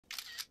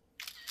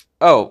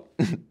Oh,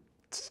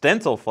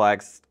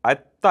 StencilFlex. I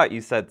thought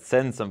you said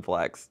send some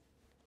flex.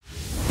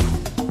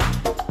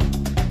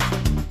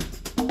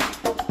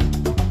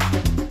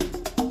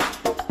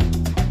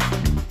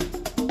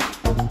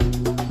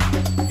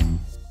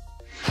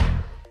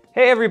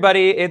 Hey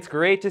everybody, it's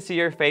great to see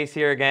your face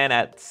here again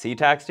at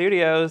CTAC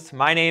Studios.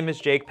 My name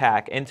is Jake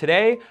Pack, and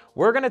today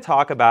we're going to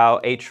talk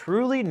about a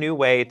truly new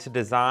way to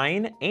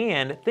design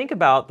and think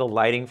about the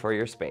lighting for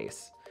your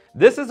space.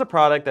 This is a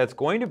product that's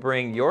going to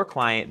bring your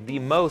client the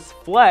most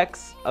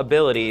flex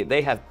ability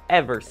they have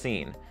ever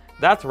seen.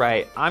 That's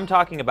right, I'm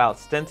talking about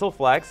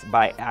StencilFlex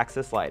by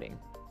Axis Lighting.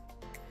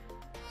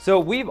 So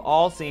we've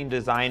all seen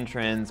design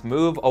trends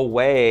move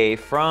away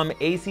from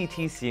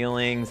ACT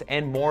ceilings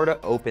and more to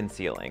open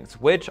ceilings,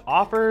 which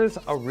offers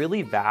a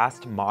really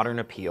vast modern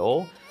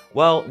appeal.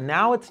 Well,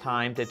 now it's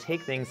time to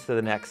take things to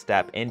the next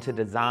step into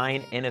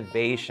design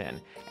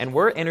innovation. And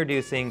we're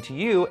introducing to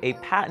you a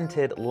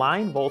patented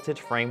line voltage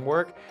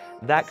framework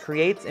that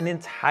creates an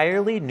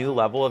entirely new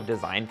level of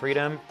design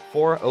freedom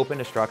for open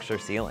to structure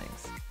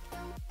ceilings.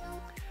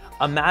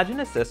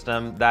 Imagine a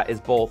system that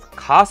is both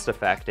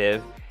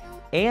cost-effective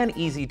and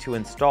easy to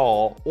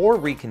install or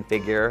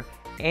reconfigure,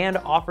 and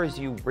offers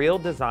you real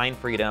design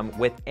freedom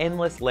with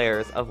endless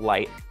layers of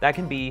light that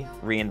can be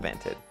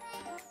reinvented.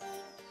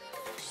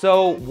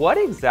 So what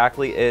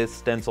exactly is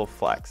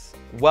StencilFlex?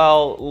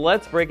 Well,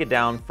 let's break it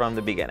down from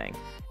the beginning.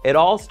 It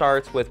all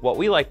starts with what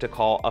we like to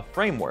call a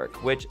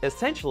framework, which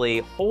essentially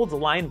holds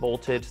line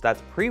voltage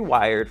that's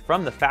pre-wired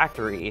from the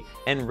factory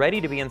and ready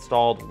to be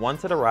installed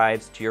once it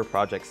arrives to your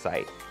project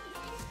site.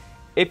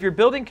 If you're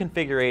building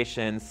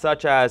configurations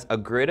such as a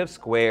grid of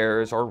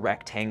squares or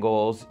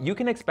rectangles, you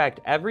can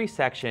expect every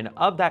section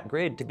of that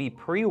grid to be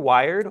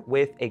pre-wired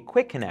with a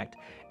quick connect,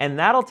 and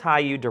that'll tie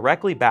you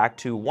directly back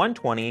to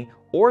 120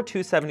 or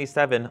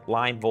 277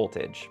 line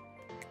voltage.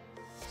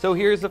 So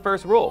here's the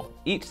first rule.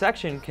 Each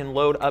section can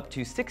load up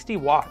to 60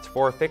 watts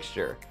for a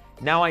fixture.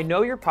 Now I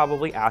know you're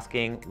probably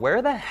asking,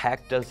 where the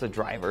heck does the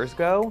drivers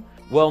go?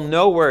 Well,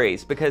 no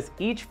worries, because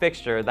each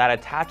fixture that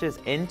attaches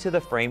into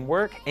the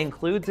framework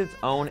includes its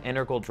own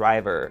integral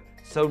driver.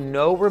 So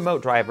no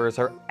remote drivers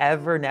are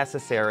ever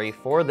necessary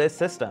for this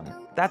system.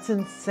 That's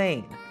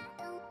insane.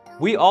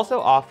 We also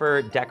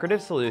offer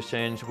decorative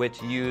solutions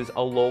which use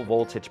a low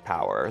voltage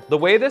power. The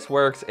way this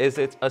works is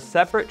it's a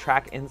separate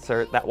track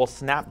insert that will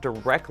snap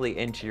directly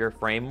into your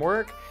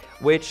framework,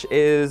 which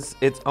is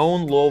its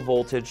own low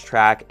voltage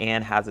track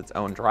and has its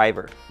own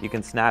driver. You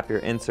can snap your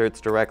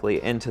inserts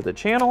directly into the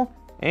channel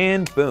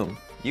and boom,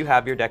 you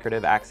have your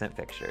decorative accent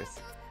fixtures.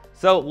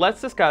 So let's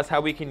discuss how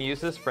we can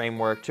use this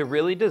framework to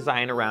really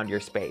design around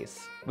your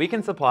space. We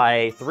can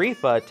supply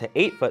 3-foot to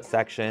 8-foot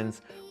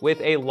sections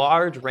with a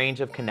large range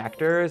of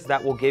connectors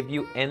that will give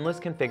you endless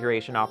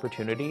configuration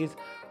opportunities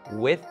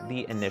with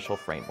the initial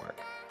framework.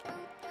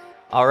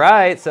 All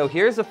right, so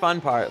here's the fun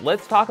part.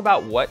 Let's talk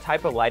about what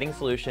type of lighting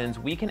solutions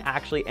we can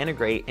actually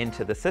integrate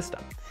into the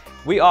system.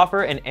 We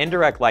offer an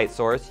indirect light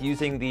source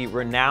using the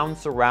renowned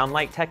surround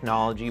light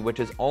technology, which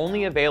is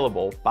only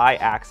available by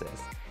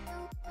Axis.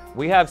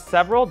 We have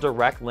several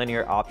direct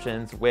linear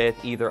options with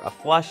either a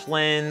flush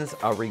lens,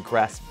 a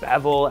regressed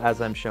bevel,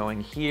 as I'm showing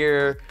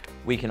here.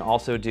 We can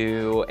also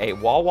do a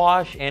wall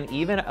wash and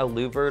even a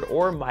louvered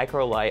or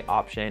micro light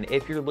option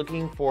if you're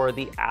looking for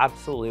the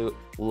absolute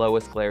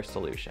lowest glare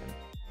solution.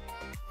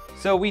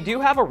 So we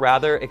do have a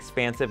rather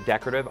expansive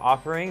decorative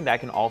offering that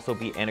can also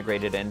be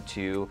integrated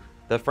into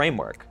the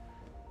framework.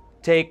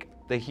 Take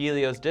the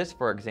Helios disc,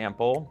 for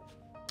example.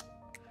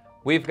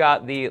 We've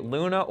got the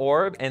Luna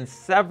orb in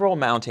several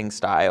mounting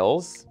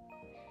styles.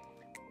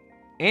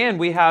 And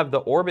we have the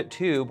Orbit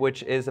tube,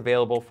 which is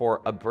available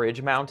for a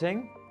bridge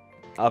mounting,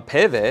 a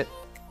pivot,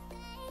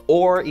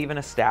 or even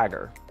a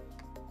stagger.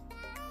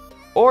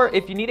 Or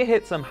if you need to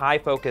hit some high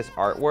focus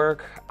artwork,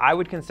 I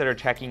would consider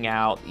checking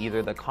out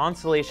either the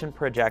Constellation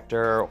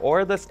projector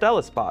or the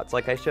Stella spots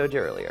like I showed you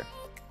earlier.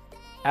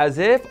 As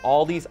if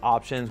all these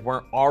options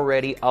weren't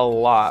already a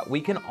lot, we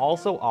can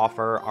also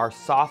offer our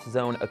soft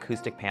zone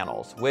acoustic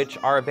panels, which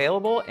are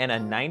available in a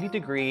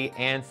 90-degree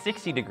and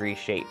 60-degree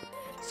shape.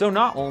 So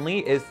not only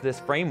is this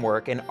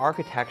framework an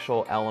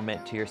architectural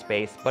element to your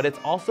space, but it's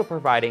also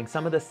providing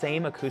some of the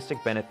same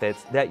acoustic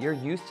benefits that you're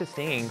used to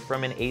seeing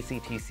from an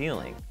ACT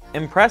ceiling.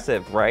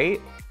 Impressive, right?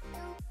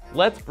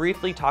 Let's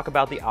briefly talk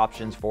about the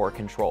options for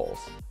controls.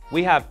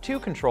 We have two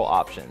control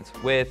options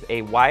with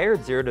a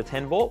wired 0 to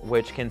 10 volt,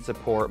 which can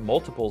support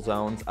multiple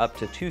zones up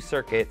to 2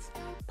 circuits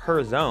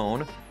per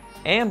zone.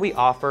 And we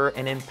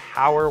an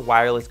Empower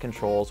wireless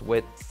controls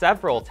with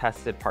several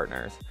tested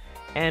partners.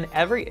 And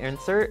every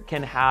insert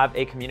can have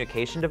a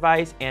communication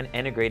device and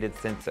integrated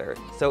sensor.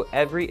 So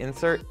every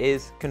insert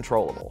is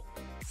controllable.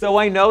 So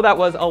I know that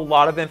was a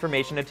lot of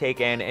information to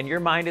take in and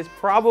your mind is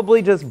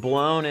probably just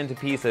blown into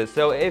pieces.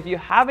 So if you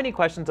have any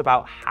questions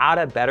about how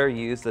to better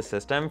use the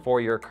system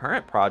for your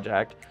current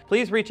project,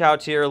 please reach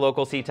out to your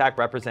local CTAC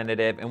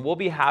representative and we'll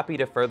be happy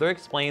to further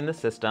explain the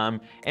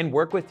system and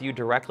work with you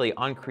directly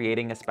on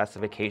creating a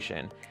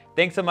specification.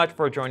 Thanks so much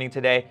for joining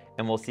today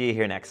and we'll see you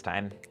here next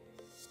time.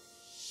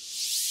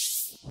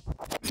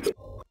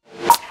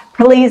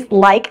 Please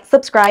like,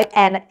 subscribe,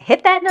 and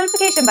hit that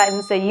notification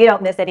button so you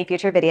don't miss any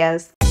future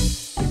videos.